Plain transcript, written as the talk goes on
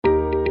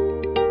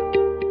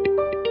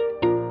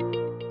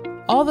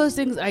All those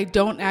things I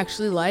don't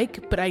actually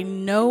like, but I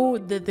know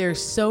that they're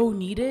so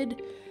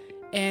needed,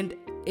 and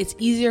it's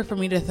easier for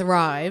me to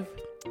thrive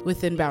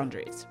within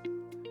boundaries.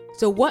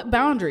 So what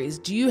boundaries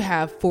do you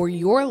have for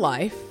your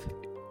life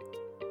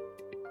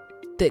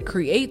that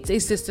creates a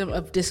system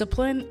of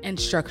discipline and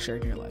structure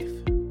in your life?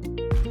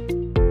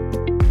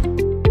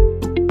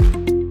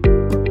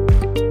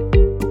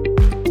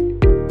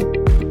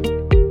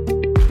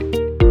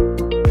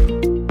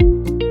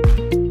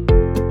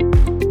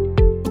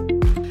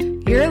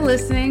 You're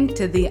listening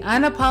to the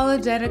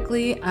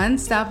Unapologetically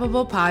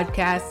Unstoppable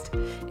podcast.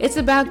 It's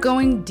about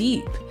going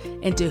deep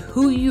into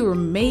who you were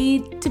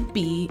made to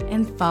be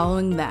and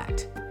following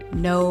that,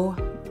 no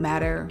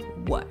matter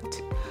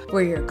what.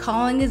 Where your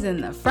calling is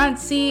in the front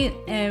seat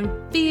and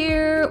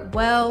fear,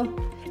 well,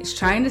 it's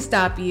trying to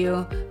stop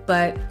you,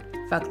 but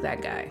fuck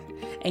that guy.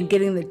 And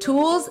getting the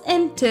tools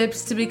and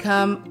tips to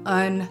become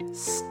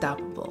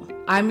unstoppable.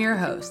 I'm your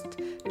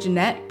host,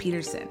 Jeanette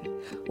Peterson,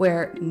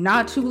 where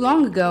not too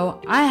long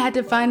ago, I had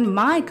to find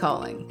my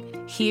calling.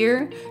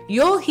 Here,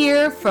 you'll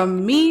hear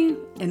from me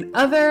and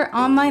other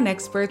online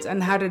experts on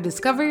how to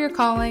discover your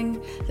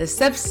calling, the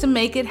steps to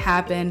make it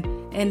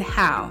happen, and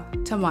how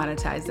to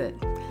monetize it.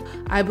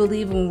 I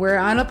believe when we're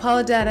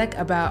unapologetic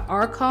about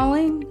our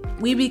calling,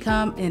 we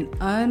become an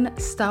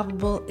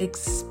unstoppable,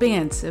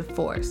 expansive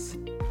force.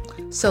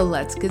 So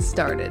let's get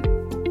started.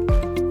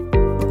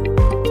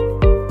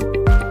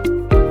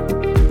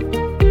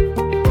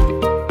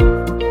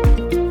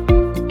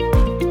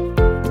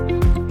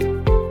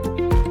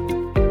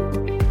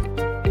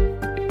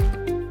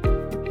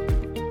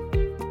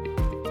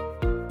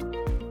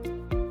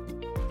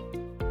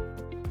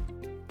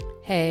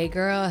 Hey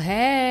girl,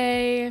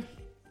 hey.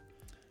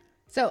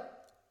 So,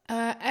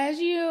 as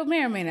you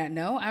may or may not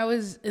know, I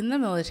was in the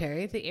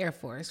military, the Air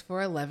Force,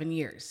 for 11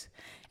 years.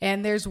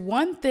 And there's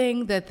one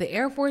thing that the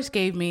Air Force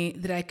gave me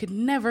that I could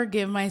never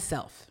give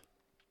myself.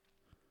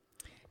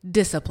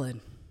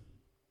 Discipline.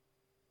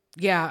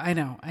 Yeah, I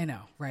know,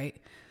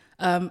 right?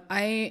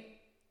 I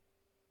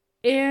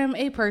am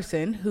a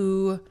person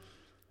who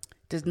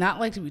does not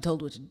like to be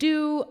told what to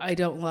do. I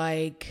don't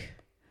like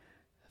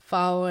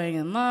following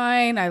in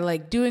line. I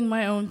like doing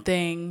my own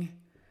thing.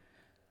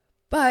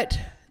 But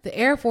the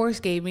Air Force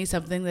gave me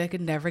something that I could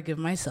never give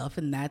myself,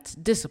 and that's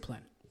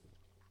discipline.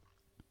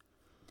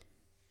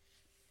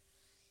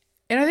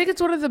 And I think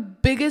it's one of the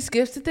biggest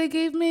gifts that they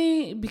gave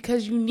me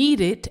because you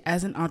need it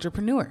as an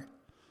entrepreneur.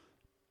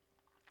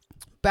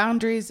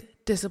 Boundaries,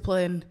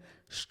 discipline,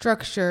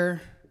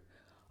 structure,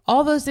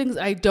 all those things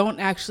I don't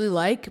actually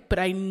like, but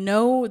I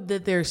know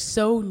that they're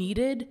so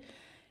needed,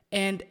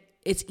 and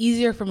it's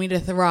easier for me to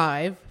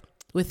thrive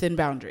within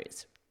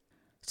boundaries.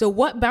 So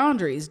what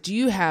boundaries do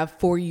you have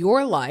for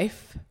your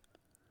life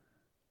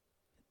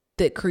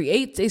that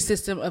creates a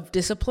system of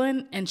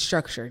discipline and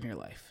structure in your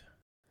life?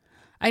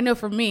 I know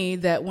for me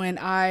that when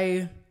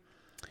I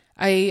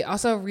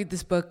also read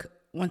this book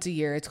once a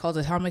year. It's called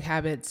Atomic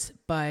Habits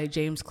by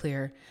James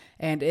Clear,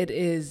 and it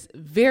is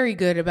very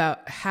good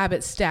about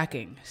habit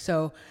stacking.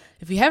 So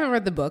if you haven't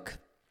read the book,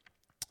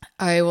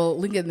 I will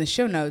link it in the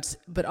show notes,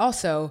 but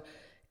also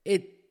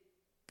it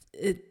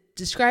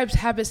describes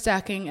habit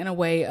stacking in a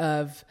way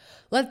of,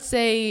 let's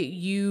say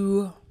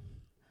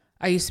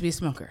I used to be a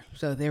smoker,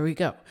 so there we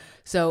go.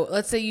 So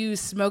let's say you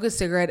smoke a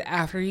cigarette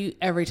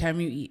every time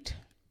you eat,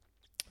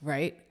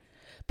 right?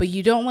 But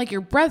you don't like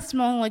your breath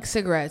smelling like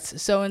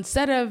cigarettes. So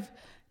instead of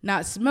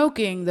not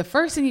smoking, the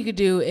first thing you could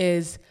do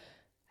is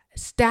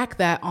stack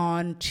that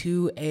on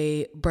to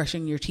a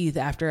brushing your teeth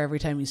after every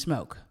time you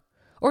smoke.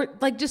 Or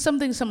like just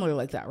something similar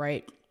like that,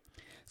 right?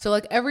 So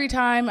like every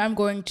time I'm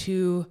going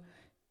to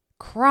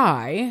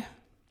cry,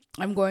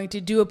 I'm going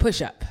to do a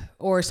push-up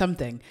or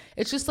something.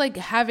 It's just like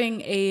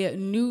having a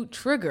new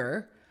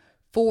trigger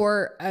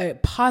for a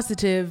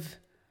positive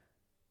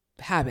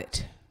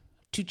habit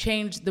to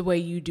change the way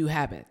you do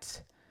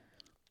habits.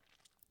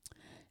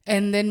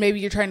 And then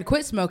maybe you're trying to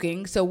quit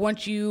smoking. So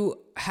once you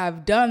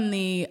have done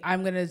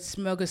I'm going to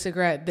smoke a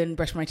cigarette, then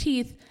brush my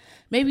teeth,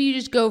 maybe you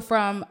just go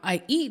from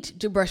I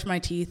eat to brush my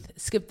teeth,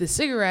 skip the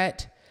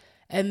cigarette,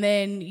 and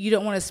then you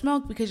don't want to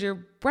smoke because your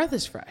breath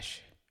is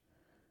fresh.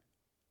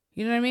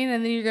 You know what I mean?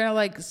 And then you're going to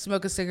like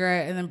smoke a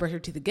cigarette and then brush your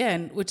teeth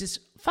again, which is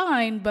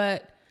fine,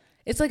 but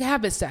it's like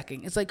habit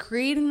stacking. It's like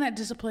creating that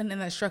discipline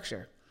and that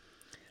structure.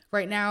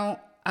 Right now,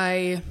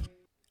 I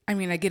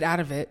get out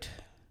of it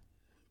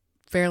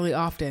fairly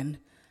often,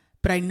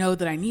 but I know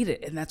that I need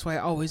it. And that's why I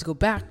always go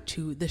back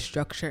to the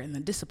structure and the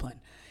discipline.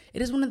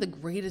 It is one of the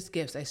greatest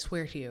gifts, I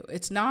swear to you.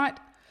 It's not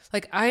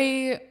like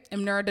I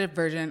am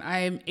neurodivergent. I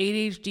am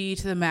ADHD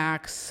to the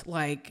max,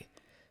 like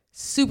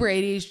super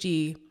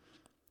ADHD.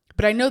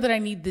 But I know that I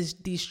need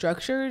these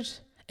structures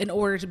in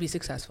order to be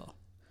successful.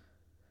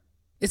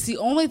 It's the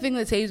only thing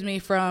that saves me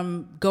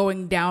from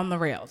going down the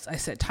rails. I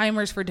set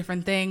timers for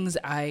different things.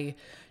 I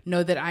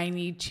know that I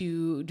need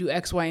to do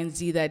X, Y, and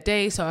Z that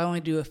day, so I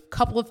only do a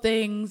couple of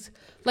things.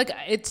 Like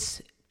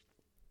it's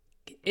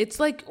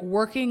like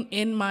working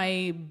in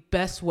my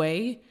best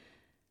way,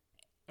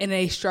 in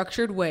a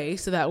structured way,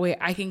 so that way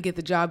I can get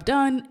the job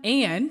done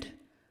and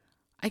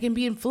I can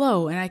be in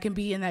flow and I can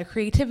be in that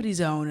creativity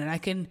zone and I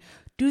can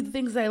do the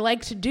things that I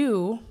like to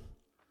do,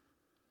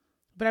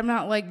 but I'm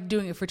not like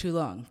doing it for too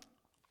long.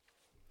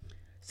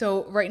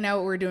 So right now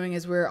what we're doing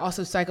is we're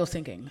also cycle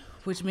syncing,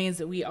 which means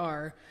that we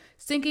are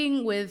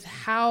syncing with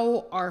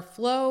how our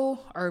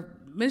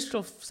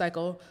menstrual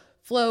cycle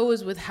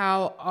flows with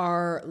how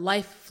our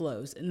life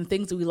flows and the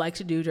things that we like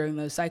to do during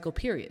those cycle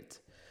periods.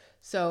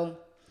 So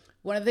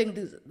one of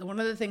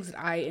the things that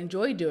I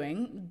enjoy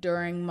doing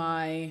during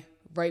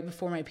right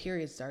before my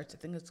period starts,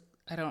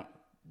 I don't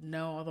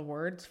know all the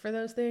words for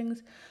those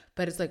things,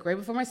 but it's like right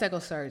before my cycle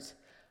starts,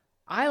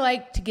 I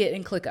like to get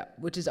in ClickUp,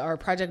 which is our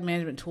project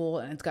management tool,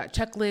 and it's got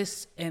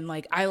checklists, and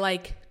like I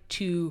like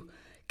to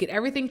get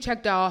everything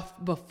checked off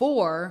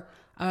before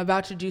I'm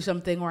about to do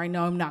something where I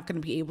know I'm not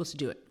going to be able to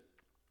do it.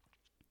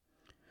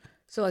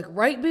 So like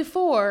right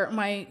before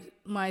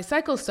my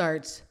cycle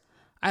starts,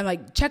 I'm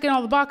like checking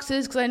all the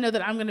boxes because I know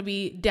that I'm going to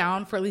be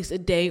down for at least a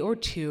day or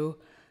two,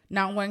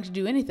 not wanting to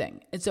do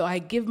anything. And so I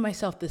give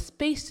myself the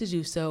space to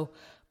do so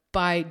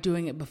by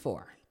doing it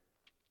before.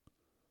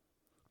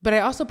 But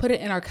I also put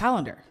it in our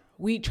calendar.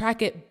 We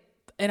track it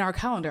in our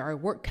calendar, our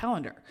work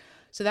calendar.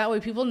 So that way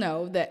people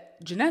know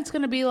that Jeanette's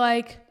going to be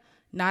like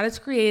not as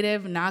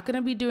creative, not going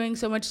to be doing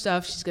so much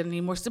stuff. She's going to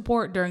need more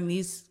support during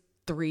these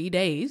 3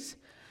 days.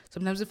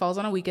 Sometimes it falls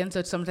on a weekend,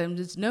 so sometimes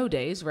it's no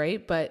days,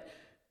 right? But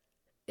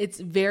it's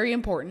very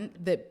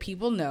important that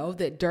people know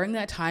that during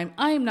that time,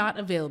 I am not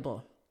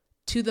available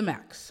to the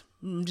max.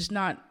 I'm just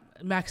not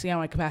maxing out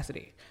my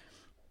capacity.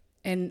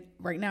 And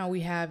right now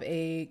we have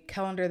a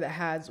calendar that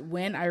has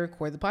when I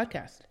record the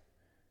podcast.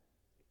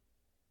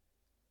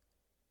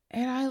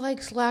 And I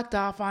like slacked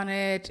off on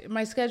it.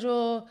 My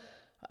schedule,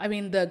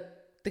 the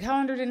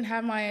calendar didn't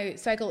have my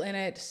cycle in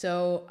it,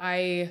 so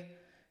I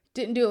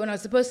didn't do it when I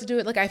was supposed to do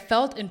it. Like I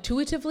felt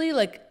intuitively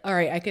like, all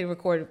right, I can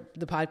record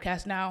the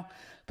podcast now.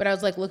 But I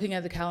was like looking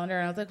at the calendar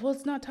and I was like, well,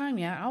 it's not time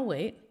yet. I'll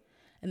wait.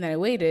 And then I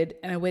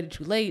waited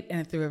too late and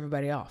it threw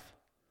everybody off.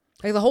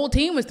 Like the whole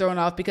team was thrown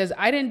off because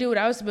I didn't do what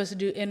I was supposed to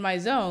do in my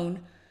zone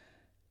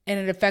and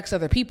it affects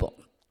other people.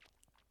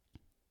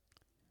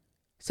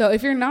 So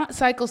if you're not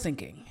cycle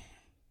syncing,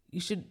 you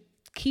should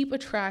keep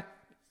track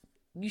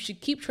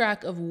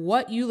of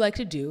what you like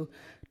to do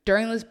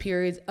during those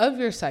periods of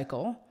your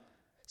cycle.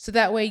 So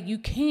that way you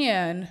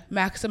can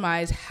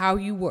maximize how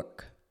you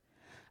work.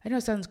 I know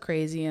it sounds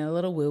crazy and a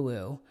little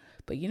woo-woo,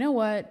 but you know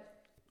what?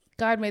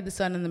 God made the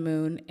sun and the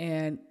moon,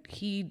 and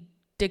he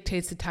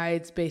dictates the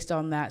tides based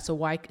on that. So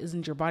why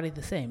isn't your body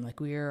the same? Like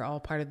we are all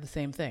part of the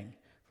same thing,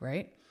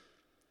 right?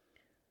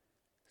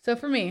 So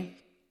for me,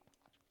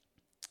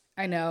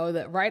 I know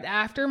that right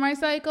after my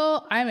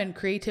cycle, I'm in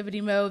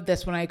creativity mode.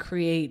 That's when I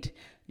create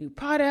new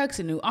products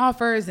and new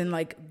offers, and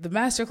like the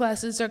master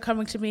classes are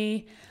coming to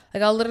me.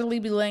 Like I'll literally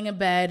be laying in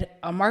bed,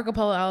 I'll Marco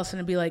Polo Allison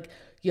and be like,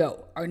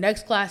 yo, our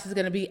next class is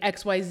going to be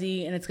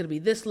XYZ and it's going to be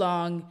this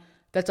long.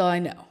 That's all I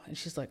know. And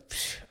she's like,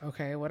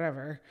 okay,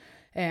 whatever.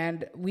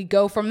 And we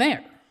go from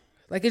there.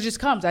 Like it just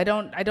comes. I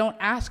don't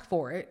ask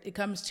for it. It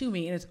comes to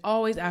me, and it's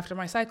always after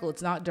my cycle.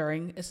 It's not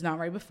during, it's not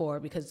right before,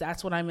 because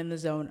that's when I'm in the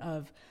zone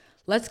of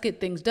let's get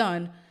things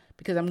done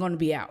because I'm going to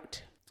be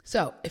out.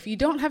 So if you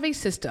don't have a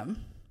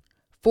system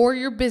for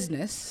your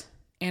business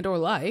and or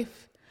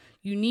life,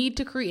 you need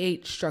to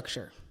create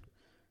structure.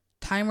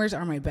 Timers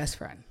are my best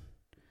friend.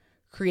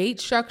 Create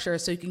structure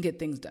so you can get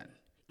things done.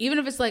 Even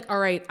if it's like, all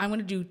right, I'm going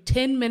to do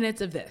 10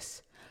 minutes of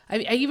this. I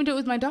even do it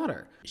with my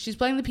daughter. She's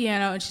playing the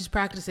piano and she's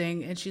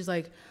practicing and she's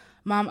like,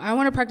 Mom, I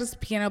want to practice the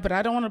piano, but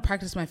I don't want to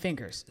practice my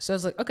fingers. So I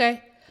was like,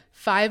 okay,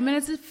 5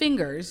 minutes of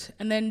fingers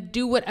and then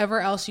do whatever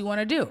else you want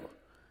to do.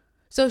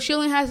 So she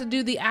only has to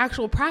do the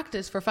actual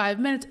practice for 5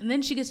 minutes, and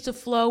then she gets to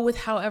flow with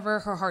however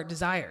her heart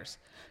desires.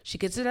 She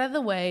gets it out of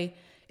the way.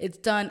 It's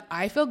done.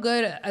 I feel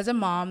good as a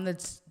mom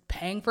that's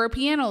paying for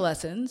piano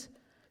lessons,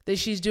 that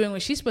she's doing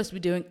what she's supposed to be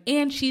doing,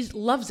 and she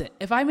loves it.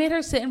 If I made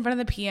her sit in front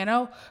of the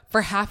piano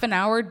for half an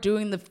hour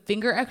doing the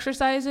finger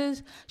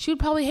exercises, she would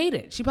probably hate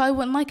it. She probably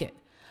wouldn't like it.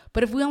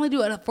 But if we only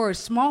do it for a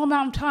small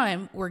amount of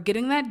time, we're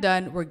getting that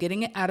done, we're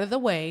getting it out of the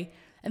way,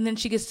 and then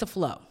she gets to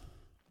flow.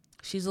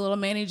 She's a little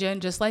Manny Jen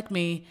just like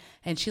me,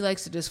 and she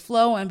likes to just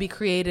flow and be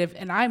creative,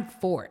 and I'm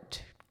for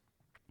it.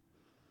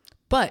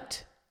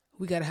 But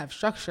we got to have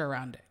structure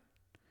around it.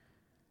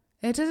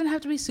 And it doesn't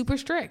have to be super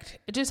strict.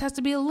 It just has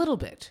to be a little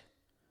bit.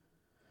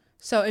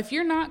 So if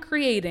you're not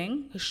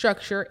creating a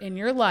structure in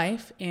your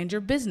life and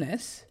your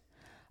business,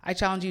 I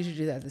challenge you to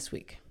do that this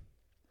week.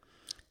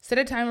 Set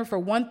a timer for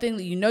one thing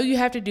that you know you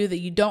have to do that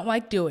you don't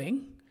like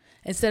doing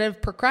instead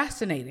of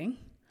procrastinating,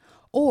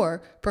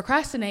 or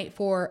procrastinate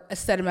for a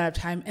set amount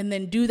of time and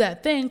then do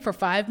that thing for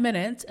 5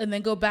 minutes and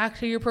then go back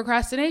to your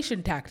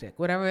procrastination tactic,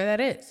 whatever that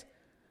is.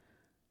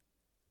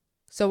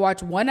 So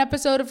watch one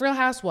episode of Real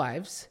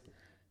Housewives,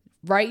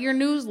 write your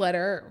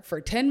newsletter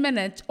for 10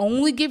 minutes,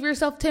 only give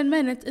yourself 10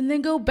 minutes, and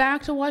then go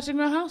back to watching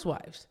Real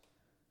Housewives.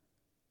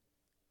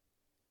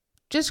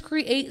 Just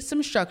create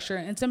some structure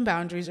and some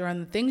boundaries around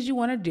the things you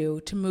want to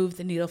do to move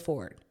the needle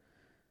forward.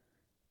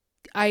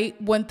 I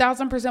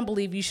 1000%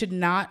 believe you should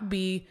not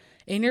be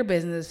in your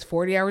business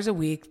 40 hours a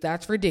week.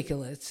 That's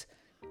ridiculous.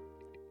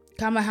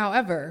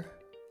 However,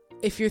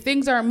 if your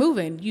things aren't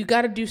moving, you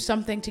got to do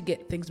something to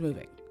get things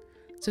moving.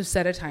 So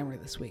set a timer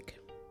this week.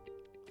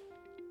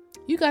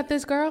 You got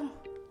this, girl.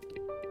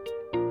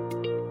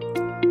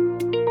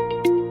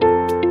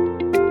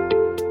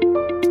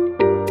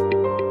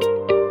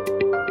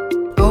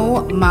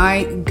 Oh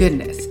my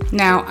goodness.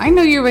 Now, I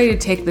know you're ready to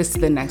take this to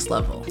the next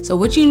level. So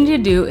what you need to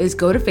do is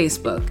go to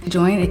Facebook,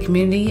 join a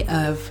community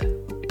of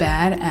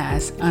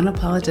badass,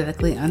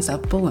 unapologetically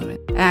unstoppable women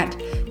at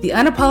the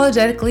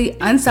Unapologetically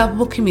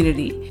Unstoppable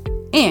Community.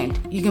 And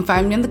you can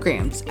find me on the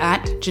grams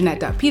at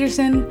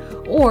Jeanette.Peterson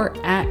or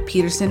at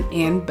Peterson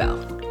and Bell.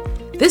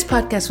 This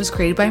podcast was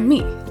created by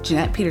me,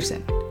 Jeanette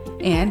Peterson,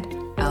 and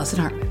Allison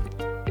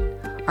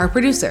Hartman. Our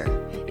producer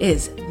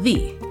is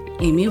the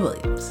Amy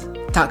Williams.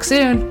 Talk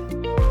soon.